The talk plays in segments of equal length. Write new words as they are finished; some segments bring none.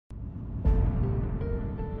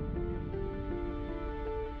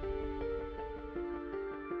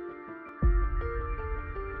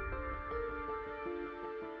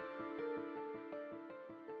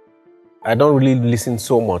I don't really listen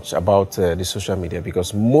so much about the social media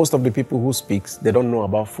because most of the people who speaks, they don't know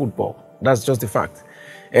about football. That's just the fact.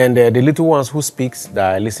 And the little ones who speaks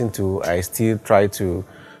that I listen to, I still try to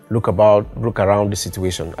look around the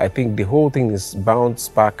situation. I think the whole thing is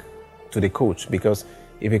bounced back to the coach, because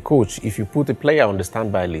if you put a player on the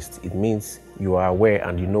standby list, it means you are aware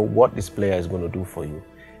and you know what this player is going to do for you.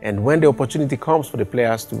 And when the opportunity comes for the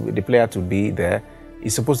player to be there,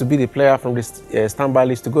 it's supposed to be the player from the standby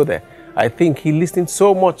list to go there. I think he listened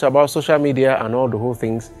so much about social media and all the whole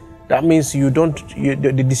things. That means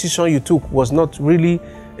the decision you took was not really,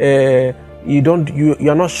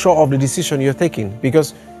 you're not sure of the decision you're taking,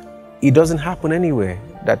 because it doesn't happen anywhere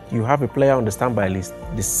that you have a player on the standby list,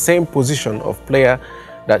 the same position of player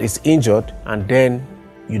that is injured, and then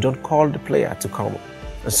you don't call the player to come.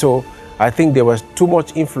 So I think there was too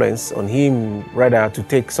much influence on him rather to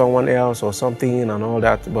take someone else or something and all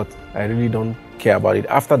that, but I really don't care about it.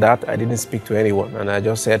 After that, I didn't speak to anyone, and I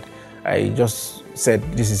just said, let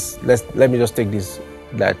me just take this,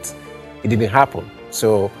 that it didn't happen.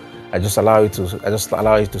 So I just allow it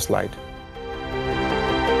to slide.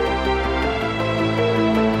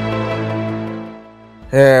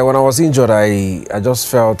 When I was injured, I just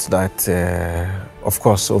felt that, of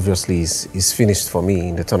course, obviously, it's finished for me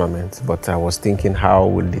in the tournament. But I was thinking, how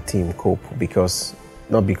will the team cope?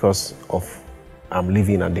 Not because of I'm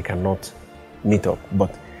leaving and they cannot meet up,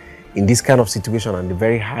 but in this kind of situation and the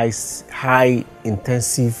very high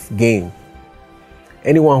intensive game,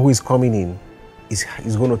 anyone who is coming in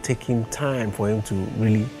is going to take him time for him to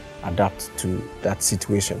really adapt to that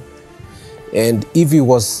situation. And if he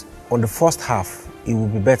was on the first half, it will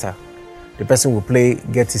be better. The person will play,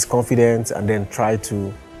 get his confidence, and then try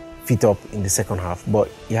to fit up in the second half.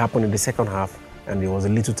 But it happened in the second half, and there was a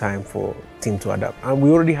little time for team to adapt. And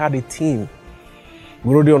we already had a team.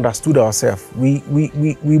 We already understood ourselves. We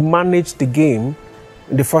managed the game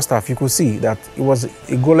in the first half. You could see that it was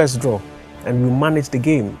a goalless draw, and we managed the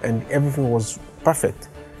game, and everything was perfect.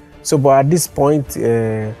 So, but at this point,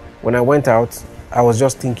 when I went out, I was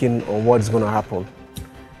just thinking on what is going to happen.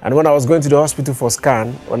 And when I was going to the hospital for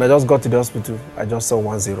scan, when I just got to the hospital, I just saw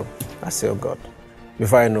 1-0. I said, oh God.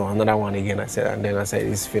 Before I know, another one again, and then I said,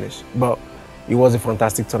 it's finished. But it was a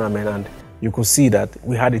fantastic tournament, and you could see that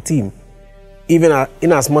we had a team. Even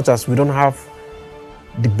in as much as we don't have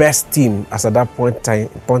the best team as at that point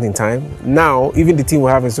in time, now, even the team we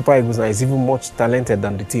have in Super Eagles now is even much talented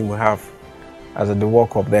than the team we have as at the World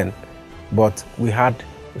Cup then. But we had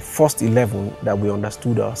the first 11 that we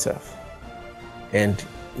understood ourselves. And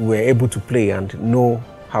we were able to play and know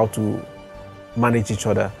how to manage each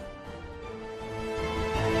other.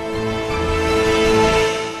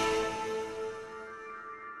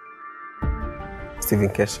 Steven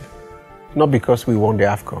Keshi. Not because we won the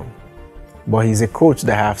AFCON, but he's a coach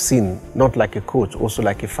that I have seen, not like a coach, also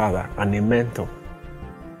like a father and a mentor.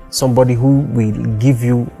 Somebody who will give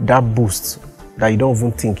you that boost that you don't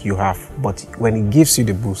even think you have, but when he gives you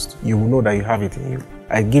the boost, you will know that you have it in you.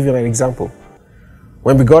 I give you an example.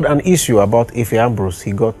 When we got an issue about Efe Ambrose,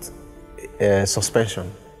 he got suspension.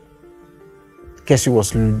 Keshi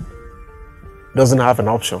doesn't have an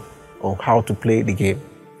option on how to play the game.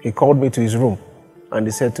 He called me to his room and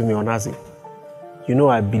he said to me, Onazi, you know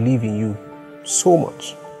I believe in you so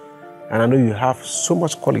much, and I know you have so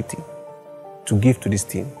much quality to give to this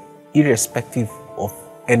team, irrespective of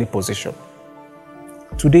any position.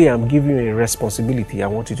 Today I'm giving you a responsibility. I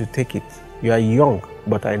want you to take it. You are young,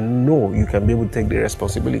 but I know you can be able to take the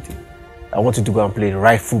responsibility. I want you to go and play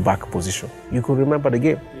right full-back position. You could remember the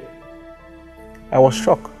game. I was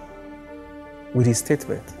shocked with his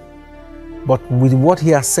statement. But with what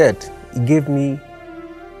he has said, he gave me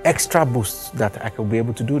extra boosts that I could be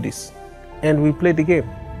able to do this. And we played the game,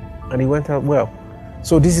 and it went out well.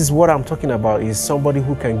 So this is what I'm talking about, is somebody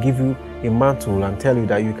who can give you a mantle and tell you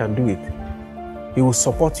that you can do it. He will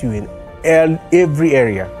support you in every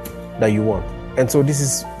area that you want. And so this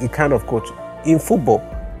is the kind of coach. In football,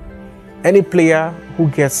 any player who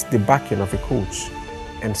gets the backing of a coach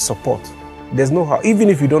and support, there's no how, even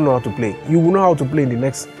if you don't know how to play, you will know how to play in the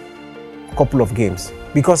next couple of games,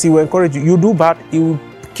 because he will encourage you. You do bad, he will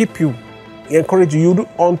keep you, encourage you, do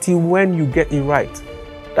until when you get it right.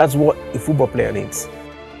 That's what a football player needs.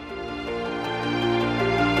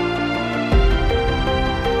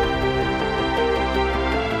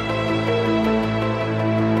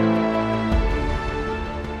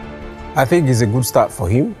 I think it's a good start for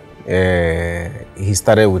him. He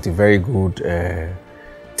started with a very good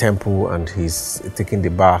tempo, and he's taking the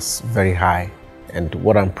bars very high. And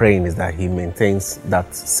what I'm praying is that he maintains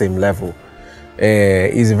that same level.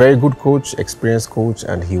 He's a very good coach, experienced coach,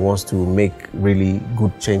 and he wants to make really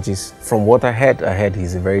good changes. From what I heard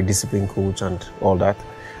he's a very disciplined coach and all that.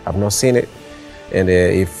 I've not seen it. And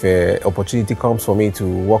if opportunity comes for me to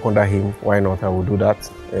work under him, why not? I will do that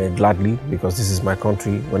gladly, because this is my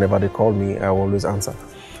country. Whenever they call me, I will always answer.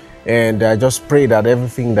 And I just pray that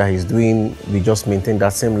everything that he's doing, we just maintain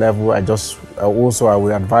that same level. I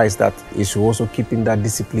will advise that he should also keep in that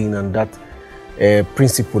discipline and that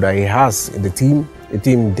principle that he has in the team. The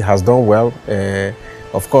team has done well.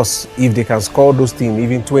 Of course, if they can score those teams,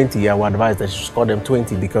 even 20, I would advise that you should score them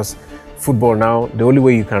 20, because football now, the only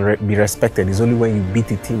way you can be respected is only when you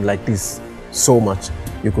beat a team like this so much.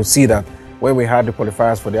 You could see that when we had the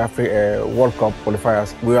qualifiers for the World Cup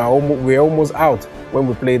qualifiers, we were almost out when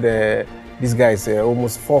we played these guys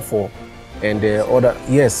almost 4-4, and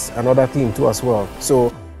another team too as well.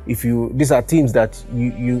 So these are teams that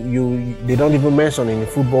they don't even mention in the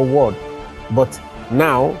football world, but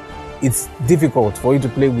now it's difficult for you to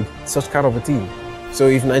play with such kind of a team. So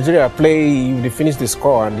if Nigeria if they finish the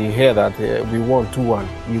score and they hear that we won 2-1,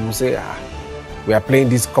 you will say, we are playing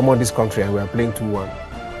this country and we are playing 2-1.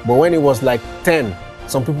 But when it was like 10,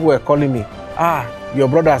 some people were calling me, your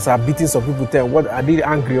brothers are beating some people 10. What, are they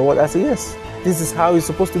angry or what? I say, yes, this is how it's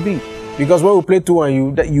supposed to be. Because when we play 2-1,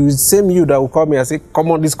 you that will call me and say, come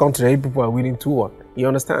on, this country, people are winning 2-1. You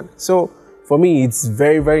understand? So for me, it's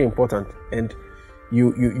very, very important, and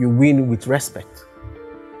you win with respect.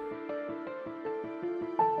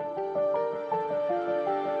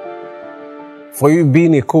 For you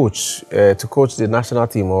being a coach, to coach the national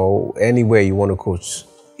team or anywhere you want to coach,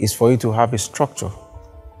 is for you to have a structure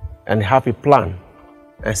and have a plan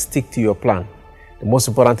and stick to your plan. The most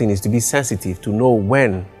important thing is to be sensitive, to know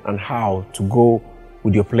when and how to go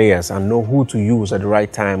with your players and know who to use at the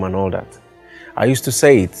right time and all that. I used to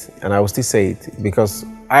say it, and I will still say it, because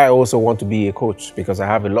I also want to be a coach, because I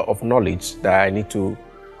have a lot of knowledge that I need to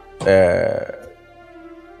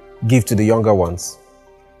give to the younger ones.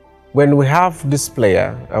 When we have this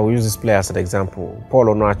player, I will use this player as an example, Paul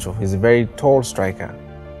Onacho. He's a very tall striker.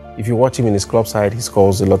 If you watch him in his club side, he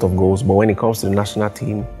scores a lot of goals, but when it comes to the national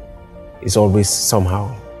team, it's always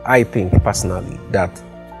somehow. I think personally that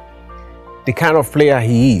the kind of player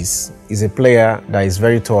he is a player that is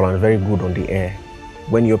very tall and very good on the air.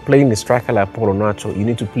 When you're playing a striker like Paul Onacho, you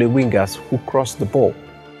need to play wingers who cross the ball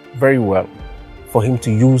very well for him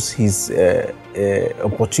to use his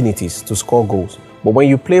opportunities to score goals. But when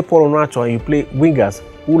you play Paul Onacho and you play wingers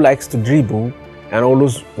who likes to dribble and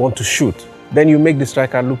always want to shoot, then you make the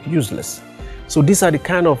striker look useless. So these are the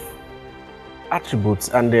kind of attributes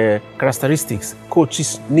and the characteristics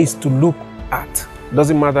coaches needs to look at.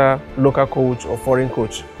 Doesn't matter local coach or foreign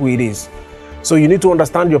coach, who it is. So you need to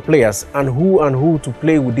understand your players and who to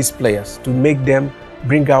play with these players to make them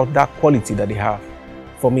bring out that quality that they have.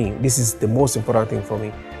 For me, this is the most important thing for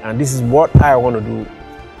me. And this is what I want to do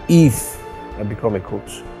if I become a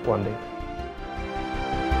coach one day.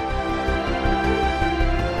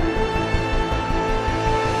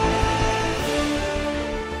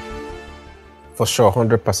 For sure,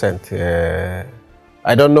 100%.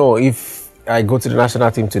 I don't know if I go to the national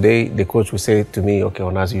team today, the coach will say to me, okay,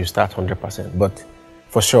 Onazi, you start 100%. But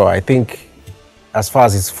for sure, I think as far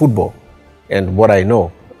as it's football and what I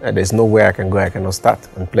know, there's nowhere I can go, I cannot start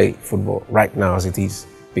and play football right now as it is,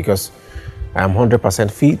 because I'm 100%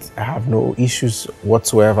 fit, I have no issues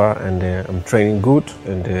whatsoever, and I'm training good,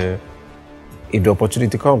 and if the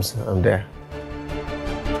opportunity comes, I'm there.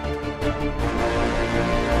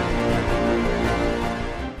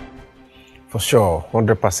 For sure,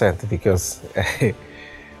 100%, because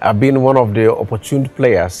I've been one of the opportune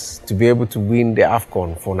players to be able to win the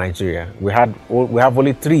AFCON for Nigeria. We have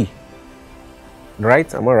only 3,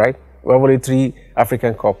 right? Am I right? We have only 3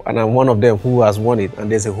 African Cup, and I'm one of them who has won it.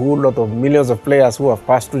 And there's a whole lot of millions of players who have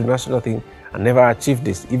passed through the national team and never achieved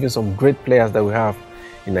this. Even some great players that we have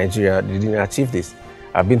in Nigeria, they didn't achieve this.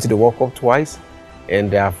 I've been to the World Cup twice,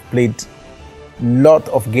 and I've played lot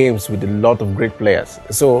of games with a lot of great players.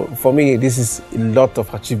 So for me, this is a lot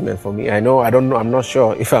of achievement for me. I'm not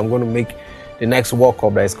sure if I'm going to make the next World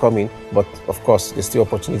Cup that is coming, but of course, there's still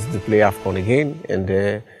opportunity to play AFCON again, and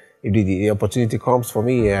if the opportunity comes for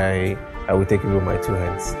me, I will take it with my 2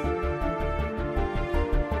 hands.